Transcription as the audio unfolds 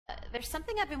there's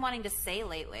something I've been wanting to say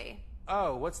lately.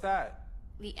 Oh, what's that?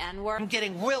 The N-word. I'm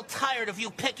getting real tired of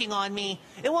you picking on me.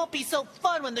 It won't be so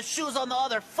fun when the shoe's on the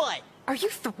other foot. Are you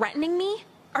threatening me?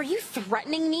 Are you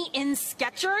threatening me in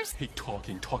Skechers? Hate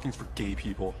talking's for gay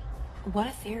people. What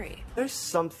a theory. There's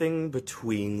something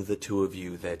between the two of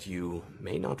you that you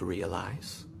may not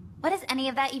realize. What does any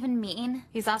of that even mean?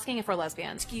 He's asking if we're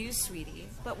lesbians. Excuse, sweetie,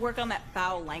 but work on that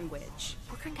foul language.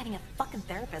 Work on getting a fucking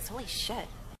therapist, holy shit.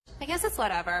 I guess it's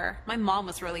whatever. My mom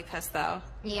was really pissed though.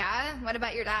 Yeah? What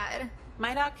about your dad?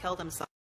 My dad killed himself.